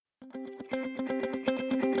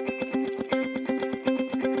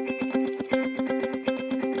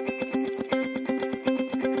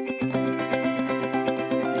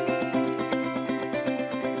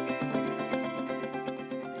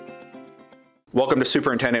Welcome to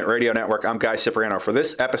Superintendent Radio Network. I'm Guy Cipriano. For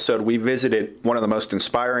this episode, we visited one of the most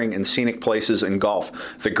inspiring and scenic places in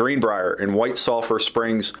golf, the Greenbrier in White Sulphur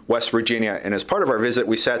Springs, West Virginia. And as part of our visit,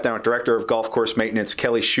 we sat down with Director of Golf Course Maintenance,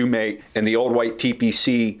 Kelly Shumate, and the Old White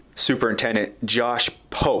TPC Superintendent, Josh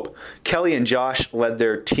Pope. Kelly and Josh led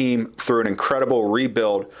their team through an incredible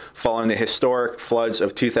rebuild following the historic floods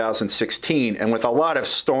of 2016. And with a lot of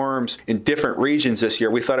storms in different regions this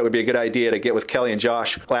year, we thought it would be a good idea to get with Kelly and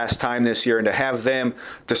Josh last time this year and to have them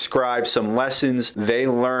describe some lessons they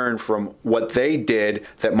learned from what they did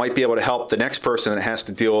that might be able to help the next person that has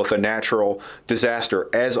to deal with a natural disaster.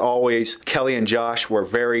 As always, Kelly and Josh were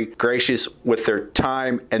very gracious with their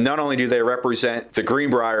time. And not only do they represent the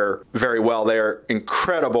Greenbrier very well, they are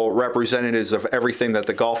incredible representatives of everything that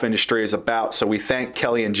the golf industry is about. So we thank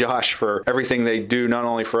Kelly and Josh for everything they do, not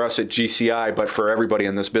only for us at GCI, but for everybody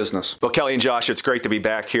in this business. Well, Kelly and Josh, it's great to be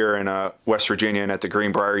back here in West Virginia and at the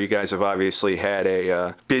Greenbrier. You guys have obviously had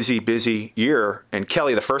a busy year. And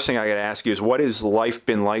Kelly, the first thing I got to ask you is, what has life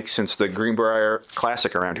been like since the Greenbrier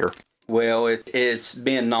Classic around here? Well, it's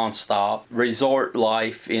been nonstop. Resort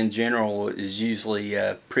life in general is usually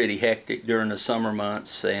pretty hectic during the summer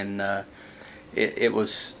months, and it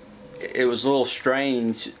was a little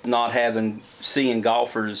strange not seeing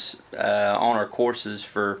golfers on our courses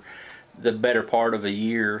for the better part of a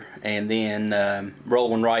year, and then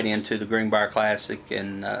rolling right into the Greenbrier Classic,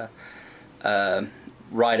 and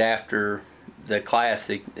right after the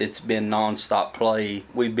Classic, it's been nonstop play.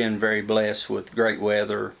 We've been very blessed with great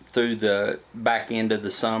weather through the back end of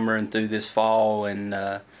the summer and through this fall,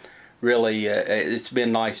 and really it's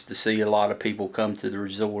been nice to see a lot of people come to the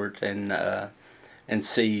resort and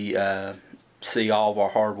see all of our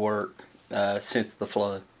hard work since the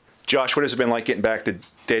flood. Josh, what has it been like getting back to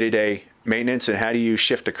day-to-day maintenance, and how do you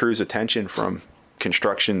shift the crew's attention from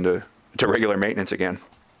construction to regular maintenance again?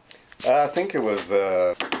 I think it was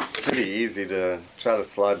pretty easy to try to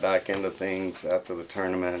slide back into things after the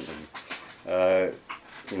tournament. And,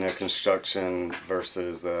 construction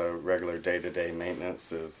versus regular day-to-day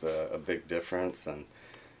maintenance is a big difference. And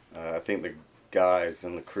I think the guys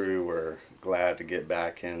and the crew were glad to get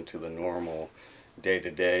back into the normal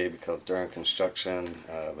day-to-day, because during construction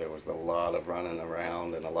there was a lot of running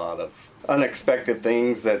around and a lot of unexpected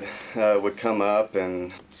things that would come up,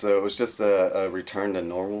 and so it was just a return to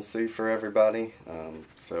normalcy for everybody.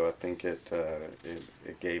 So I think it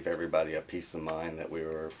gave everybody a peace of mind that we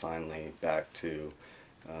were finally back to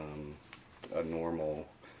a normal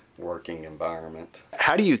working environment.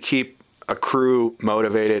 How do you keep a crew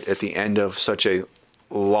motivated at the end of such a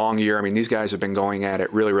long year? I mean, these guys have been going at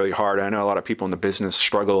it really, really hard. I know a lot of people in the business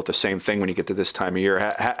struggle with the same thing when you get to this time of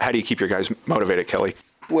year. How do you keep your guys motivated, Kelly?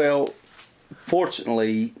 Well,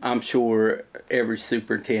 fortunately, I'm sure every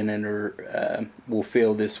superintendent will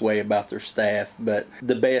feel this way about their staff, but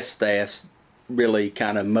the best staffs really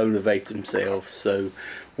kind of motivate themselves. So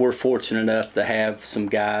we're fortunate enough to have some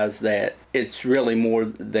guys that it's really more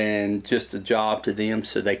than just a job to them,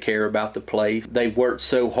 so they care about the place. They worked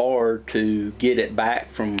so hard to get it back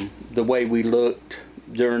from the way we looked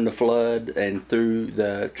during the flood and through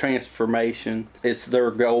the transformation. It's their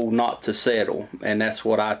goal not to settle, and that's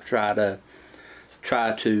what I try to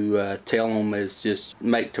tell them, is just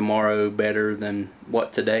make tomorrow better than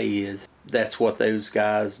what today is. That's what those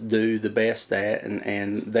guys do the best at,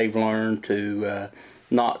 and they've learned to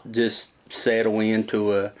not just settle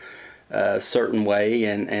into a certain way,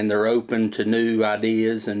 and they're open to new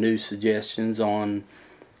ideas and new suggestions on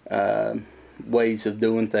ways of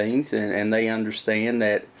doing things, and they understand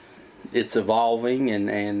that it's evolving,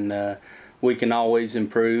 and we can always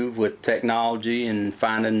improve with technology and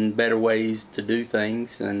finding better ways to do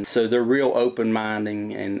things. And so they're real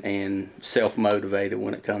open-minded and self-motivated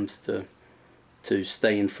when it comes to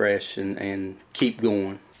staying fresh and keep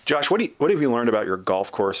going. Josh, what have you learned about your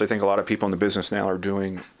golf course? I think a lot of people in the business now are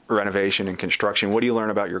doing renovation and construction. What do you learn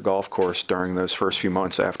about your golf course during those first few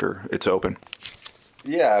months after it's open?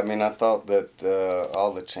 Yeah, I mean, I thought that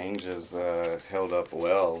all the changes held up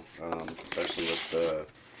well, especially with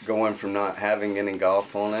going from not having any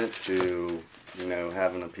golf on it to,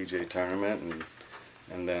 having a PGA tournament,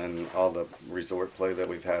 and then all the resort play that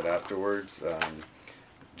we've had afterwards.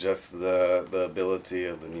 Just the ability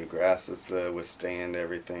of the new grasses to withstand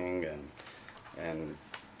everything, and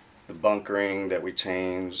the bunkering that we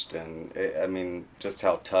changed, and just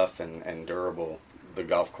how tough and durable the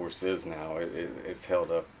golf course is now. It's held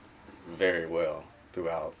up very well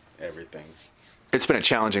throughout everything. It's been a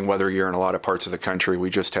challenging weather year in a lot of parts of the country. We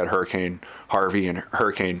just had Hurricane Harvey and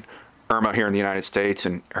Hurricane Irma here in the United States,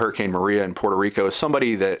 and Hurricane Maria in Puerto Rico. As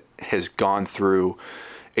somebody that has gone through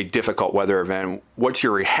a difficult weather event. What's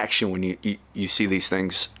your reaction when you see these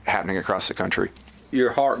things happening across the country?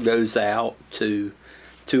 Your heart goes out to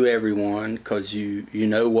everyone because you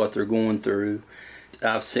know what they're going through.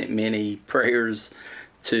 I've sent many prayers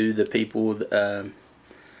to the people that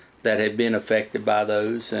have been affected by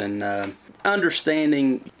those, and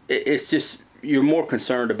understanding it's just you're more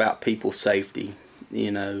concerned about people's safety.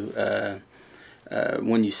 When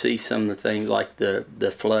you see some of the things like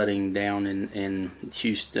the flooding down in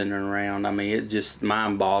Houston and around, I mean, it's just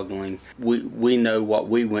mind-boggling. We know what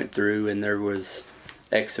we went through, and there was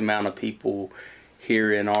X amount of people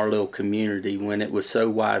here in our little community. When it was so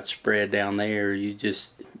widespread down there,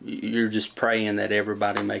 you're just praying that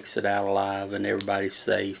everybody makes it out alive and everybody's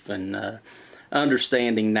safe, and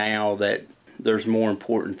understanding now that there's more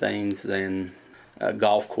important things than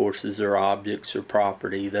golf courses or objects or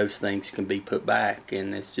property. Those things can be put back,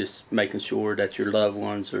 and it's just making sure that your loved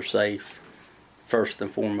ones are safe first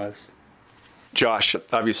and foremost. Josh,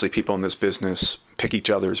 obviously people in this business pick each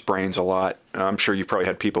other's brains a lot. I'm sure you probably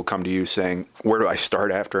had people come to you saying, where do I start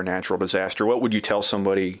after a natural disaster? What would you tell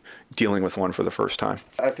somebody dealing with one for the first time?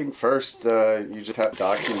 I think first you just have to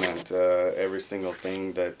document every single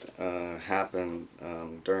thing that happened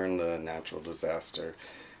during the natural disaster.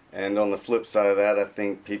 And on the flip side of that, I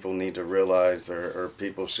think people need to realize, or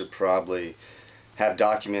people should probably have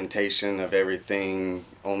documentation of everything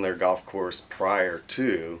on their golf course prior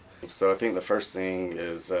to. So I think the first thing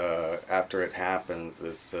is, after it happens,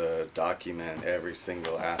 is to document every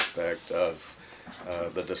single aspect of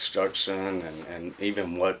the destruction and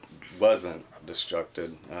even what wasn't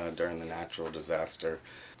destructed during the natural disaster.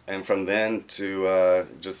 And from then to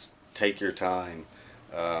just take your time,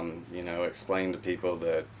 explain to people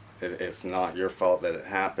that it's not your fault that it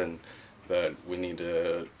happened, but we need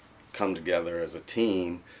to come together as a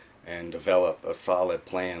team and develop a solid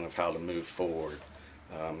plan of how to move forward.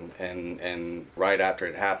 And right after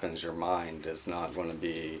it happens, your mind is not going to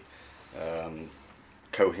be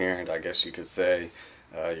coherent, I guess you could say.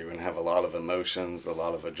 You're going to have a lot of emotions, a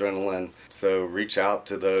lot of adrenaline. So reach out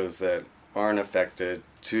to those that aren't affected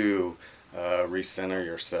to recenter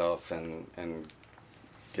yourself and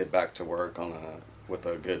get back to work with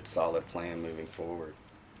a good, solid plan moving forward.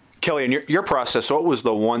 Kelly, in your process, what was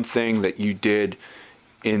the one thing that you did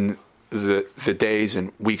in the days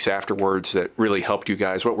and weeks afterwards that really helped you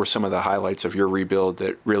guys? What were some of the highlights of your rebuild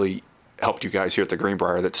that really helped you guys here at the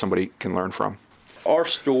Greenbrier that somebody can learn from? Our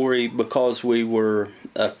story, because we were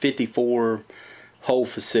a 54-hole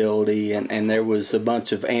facility and there was a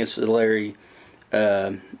bunch of ancillary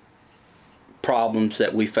problems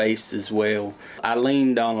that we faced as well, I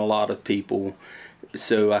leaned on a lot of people.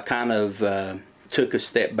 So I kind of took a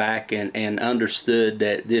step back and understood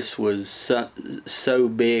that this was so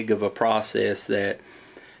big of a process that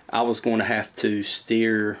I was going to have to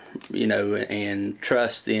steer, and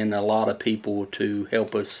trust in a lot of people to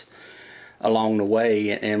help us along the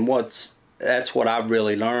way. And that's what I've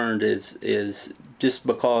really learned is just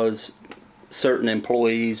because certain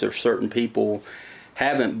employees or certain people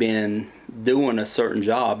haven't been doing a certain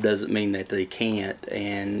job doesn't mean that they can't.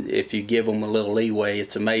 And if you give them a little leeway,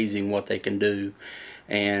 it's amazing what they can do.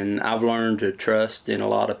 And I've learned to trust in a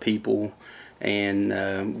lot of people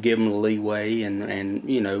and give them the leeway. And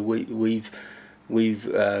we've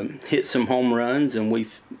hit some home runs and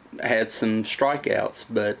we've had some strikeouts.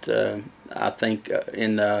 But I think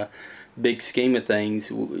in the big scheme of things,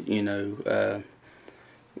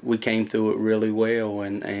 we came through it really well,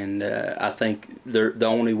 and I think the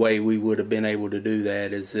only way we would have been able to do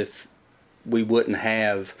that is if we wouldn't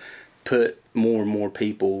have put more and more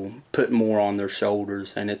people, put more on their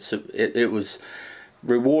shoulders. And it was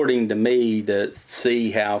rewarding to me to see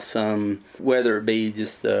how some, whether it be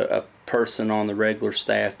just a person on the regular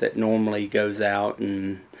staff that normally goes out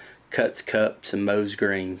and cuts cups and mows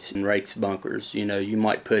greens and rakes bunkers, you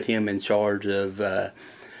might put him in charge of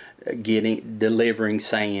delivering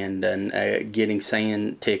sand and getting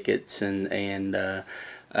sand tickets and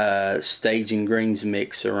staging greens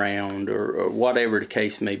mix around or whatever the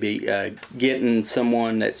case may be. Getting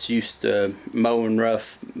someone that's used to mowing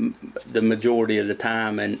rough the majority of the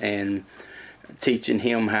time and teaching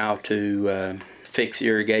him how to fix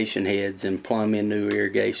irrigation heads and plumb in new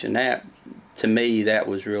irrigation. That, to me, that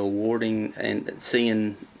was real rewarding, and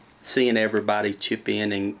seeing everybody chip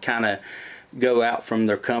in and kind of go out from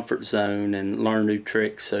their comfort zone and learn new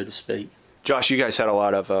tricks, so to speak. Josh, you guys had a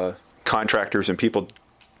lot of contractors and people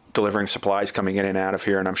delivering supplies coming in and out of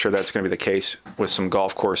here, and I'm sure that's going to be the case with some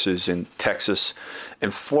golf courses in Texas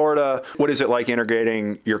and Florida. What is it like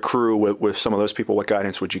integrating your crew with some of those people? What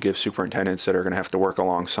guidance would you give superintendents that are going to have to work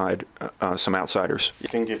alongside some outsiders? I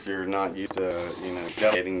think if you're not used to,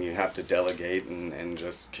 delegating, you have to delegate and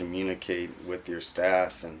just communicate with your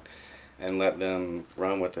staff and let them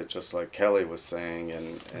run with it, just like Kelly was saying.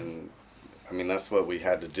 And I mean, that's what we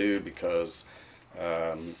had to do because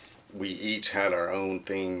we each had our own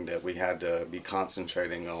thing that we had to be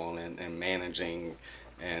concentrating on and managing,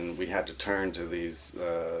 and we had to turn to these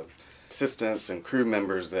assistants and crew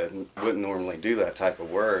members that wouldn't normally do that type of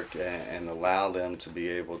work and allow them to be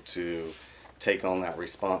able to take on that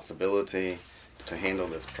responsibility to handle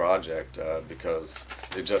this project because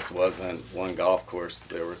it just wasn't one golf course.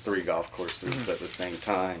 There were 3 golf courses at the same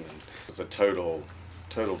time, and it was a total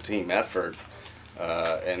team effort.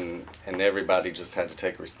 And everybody just had to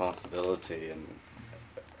take responsibility, and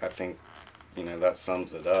I think that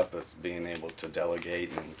sums it up as being able to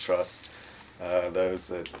delegate and trust those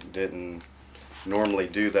that didn't normally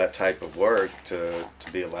do that type of work to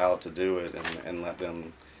be allowed to do it and let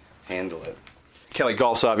them handle it. Kelly,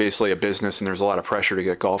 golf's obviously a business, and there's a lot of pressure to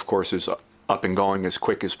get golf courses up and going as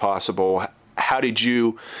quick as possible. How did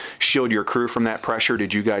you shield your crew from that pressure?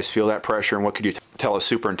 Did you guys feel that pressure? And what could you tell a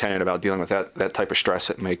superintendent about dealing with that type of stress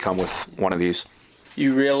that may come with one of these?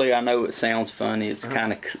 You really, I know it sounds funny, it's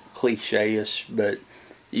kind of cliche-ish, but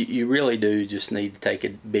you really do just need to take a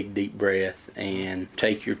big, deep breath and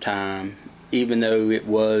take your time. Even though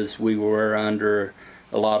we were under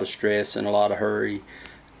a lot of stress and a lot of hurry,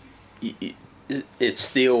 it's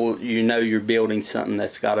still, you're building something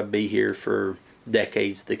that's got to be here for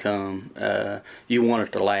decades to come. You want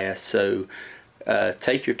it to last, so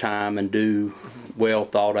take your time and do well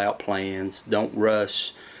thought out plans. Don't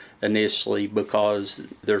rush initially, because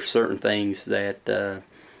there's certain things that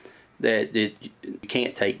you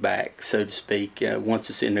can't take back, so to speak. Once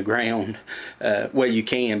it's in the ground, well, you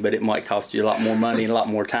can, but it might cost you a lot more money and a lot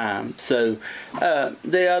more time. So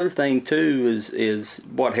the other thing too is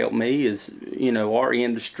what helped me is, our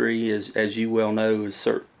industry is, as you well know,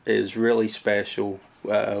 is really special.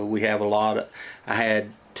 We have I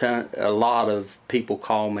had a lot of people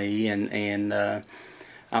call me, and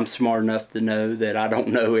I'm smart enough to know that I don't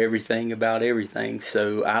know everything about everything.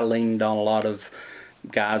 So I leaned on a lot of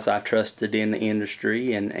guys I trusted in the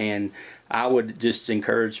industry, and I would just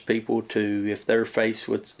encourage people to, if they're faced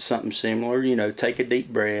with something similar, take a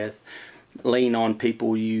deep breath, lean on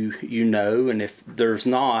people you know, and if there's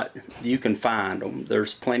not, you can find them.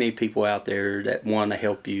 There's plenty of people out there that want to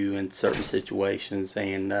help you in certain situations,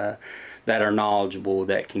 and that are knowledgeable,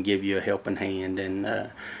 that can give you a helping hand. And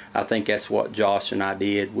I think that's what Josh and I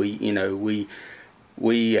did. We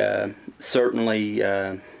certainly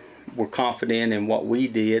were confident in what we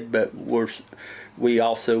did, but we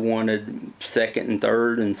also wanted second and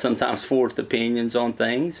third and sometimes fourth opinions on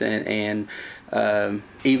things, and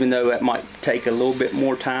even though that might take a little bit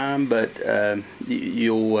more time, but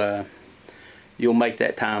you'll make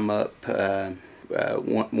that time up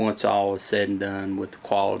once all is said and done with the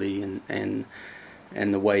quality and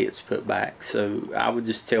the way it's put back. So I would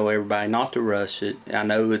just tell everybody not to rush it. I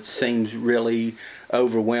know it seems really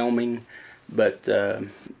overwhelming, but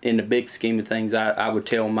in the big scheme of things,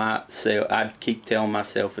 I'd keep telling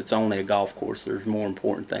myself it's only a golf course. There's more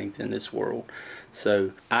important things in this world.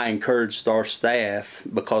 So I encouraged our staff,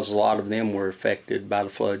 because a lot of them were affected by the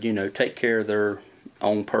flood, take care of their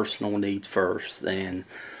own personal needs first. And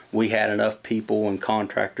we had enough people and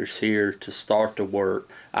contractors here to start the work.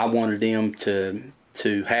 I wanted them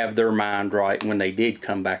to have their mind right when they did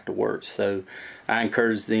come back to work. So I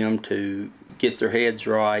encouraged them to get their heads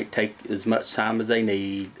right, take as much time as they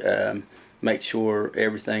need, make sure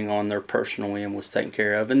everything on their personal end was taken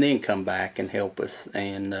care of, and then come back and help us.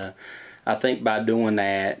 And I think by doing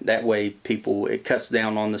that way it cuts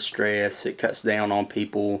down on the stress, it cuts down on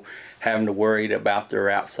people having to worry about their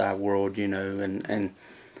outside world, and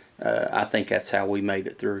I think that's how we made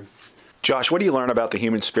it through. Josh, what do you learn about the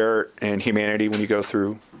human spirit and humanity when you go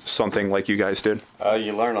through something like you guys did?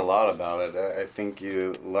 You learn a lot about it. I think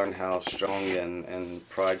you learn how strong and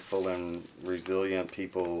prideful and resilient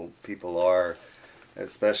people are,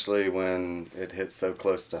 especially when it hits so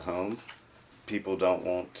close to home. People don't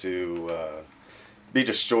want to be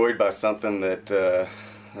destroyed by something that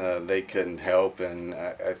they couldn't help, and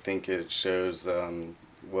I think it shows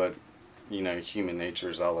what human nature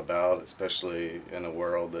is all about, especially in a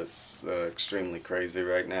world that's extremely crazy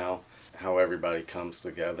right now, how everybody comes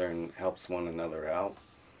together and helps one another out.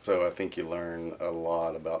 So I think you learn a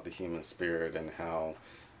lot about the human spirit and how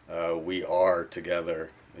we are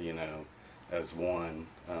together, as one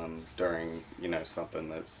during something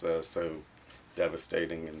that's so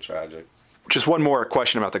devastating and tragic. Just one more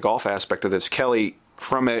question about the golf aspect of this. Kelly,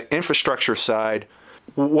 from an infrastructure side,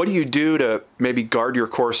 what do you do to maybe guard your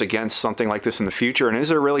course against something like this in the future? And is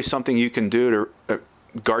there really something you can do to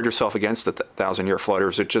guard yourself against the 1,000-year flood, or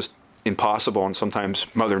is it just impossible and sometimes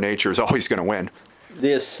Mother Nature is always going to win?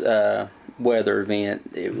 This weather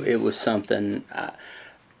event, it was something,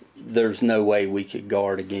 there's no way we could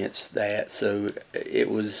guard against that. So it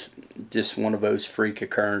was just one of those freak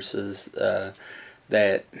occurrences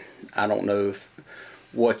that I don't know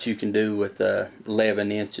what you can do with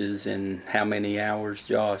 11 inches in how many hours,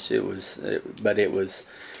 Josh? It was 10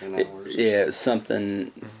 hours. It was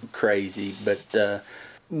something crazy. But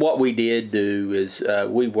what we did do is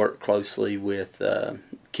we worked closely with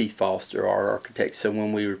Keith Foster, our architect. So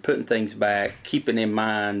when we were putting things back, keeping in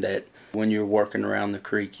mind that when you're working around the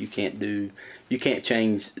creek, you can't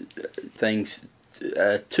change things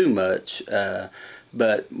too much.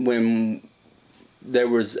 But when there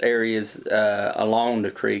was areas along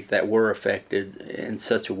the creek that were affected in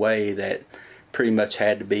such a way that pretty much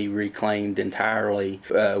had to be reclaimed entirely,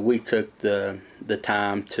 we took the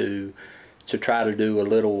time to try to do a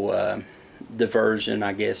little diversion,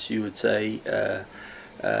 I guess you would say,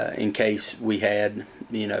 in case we had,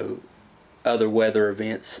 other weather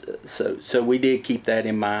events. So we did keep that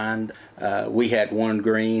in mind. We had one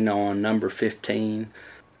green on number 15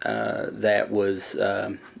 that was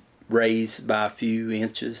raised by a few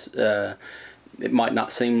inches. It might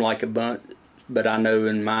not seem like a bunch, but I know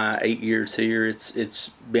in my 8 years here, it's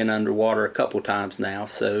been underwater a couple times now.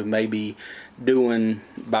 So maybe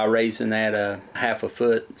by raising that a half a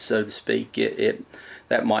foot, so to speak,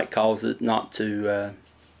 that might cause it not to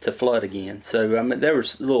flood again. So I mean, there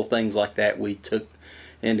was little things like that we took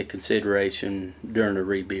into consideration during the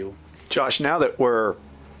rebuild. Josh, now that we're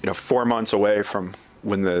 4 months away from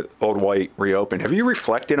when the Old White reopened, have you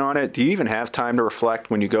reflected on it? Do you even have time to reflect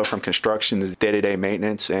when you go from construction to day-to-day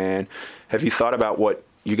maintenance? And have you thought about what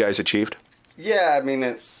you guys achieved? Yeah, I mean,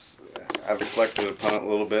 I've reflected upon it a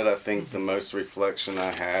little bit. I think the most reflection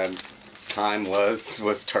I had time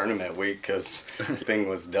was tournament week, because thing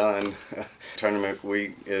was done. Tournament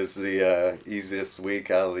week is the easiest week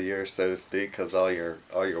out of the year, so to speak, because all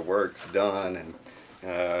your work's done. And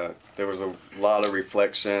there was a lot of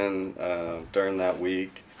reflection during that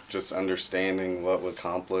week, just understanding what was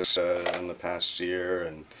accomplished in the past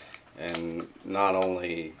year, and not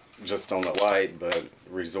only just on the White, but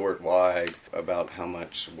resort-wide, about how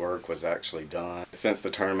much work was actually done. Since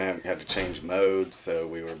the tournament, we had to change modes, so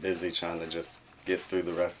we were busy trying to just get through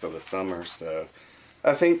the rest of the summer. So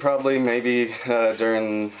I think probably maybe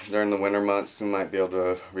during the winter months we might be able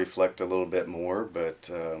to reflect a little bit more,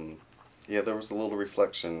 but yeah, there was a little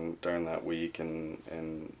reflection during that week, and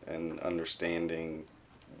understanding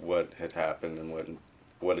what had happened and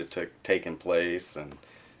what had taken place,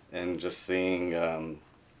 and just seeing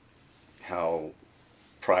how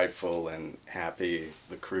prideful and happy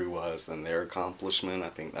the crew was and their accomplishment. I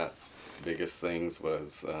think that's the biggest things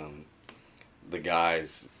was the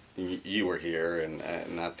guys. You were here,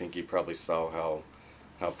 and I think you probably saw how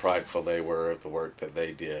prideful they were of the work that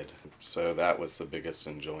they did. So that was the biggest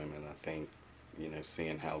enjoyment, I think,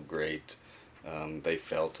 seeing how great they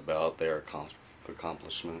felt about their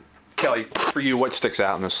accomplishment. Kelly, for you, what sticks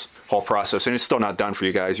out in this whole process? And it's still not done for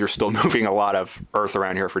you guys. You're still moving a lot of earth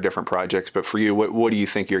around here for different projects. But for you, what do you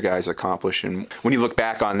think your guys accomplished? And when you look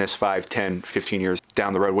back on this 5, 10, 15 years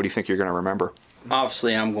down the road, what do you think you're going to remember?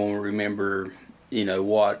 Obviously, I'm going to remember,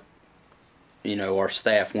 what, our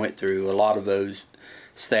staff went through. A lot of those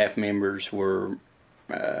staff members were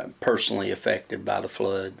personally affected by the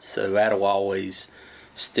flood. So that'll always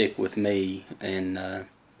stick with me. And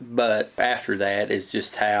but after that is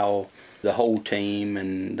just how the whole team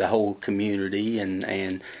and the whole community,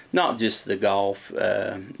 and not just the golf,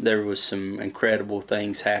 there was some incredible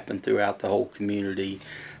things happened throughout the whole community.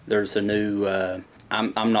 There's a new,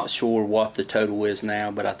 I'm not sure what the total is now,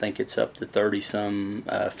 but I think it's up to 30-some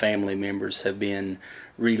family members have been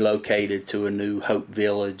relocated to a new Hope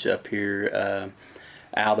Village up here,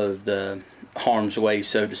 out of the harm's way,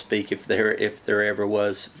 so to speak, if there ever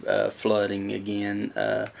was flooding again.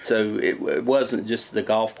 So it wasn't just the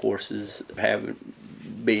golf courses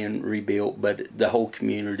being rebuilt, but the whole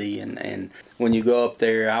community. And when you go up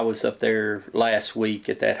there, I was up there last week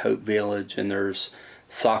at that Hope Village, and there's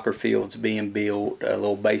soccer fields being built, a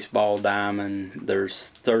little baseball diamond,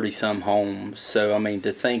 there's 30-some homes. So I mean,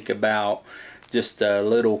 to think about just a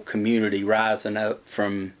little community rising up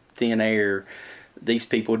from thin air, these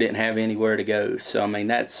people didn't have anywhere to go. So I mean,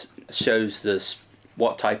 that shows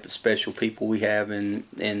what type of special people we have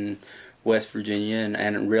in West Virginia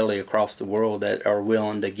and really across the world that are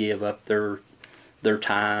willing to give up their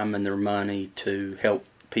time and their money to help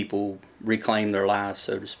people reclaim their lives,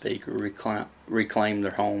 so to speak, or reclaim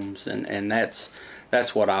their homes, and that's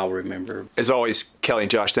what I'll remember. As always, Kelly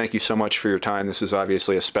and Josh, thank you so much for your time. This is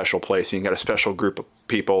obviously a special place. You got a special group of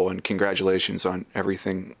people, and congratulations on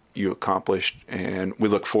everything you accomplished. And we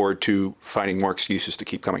look forward to finding more excuses to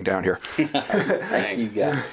keep coming down here. Thank you, guys.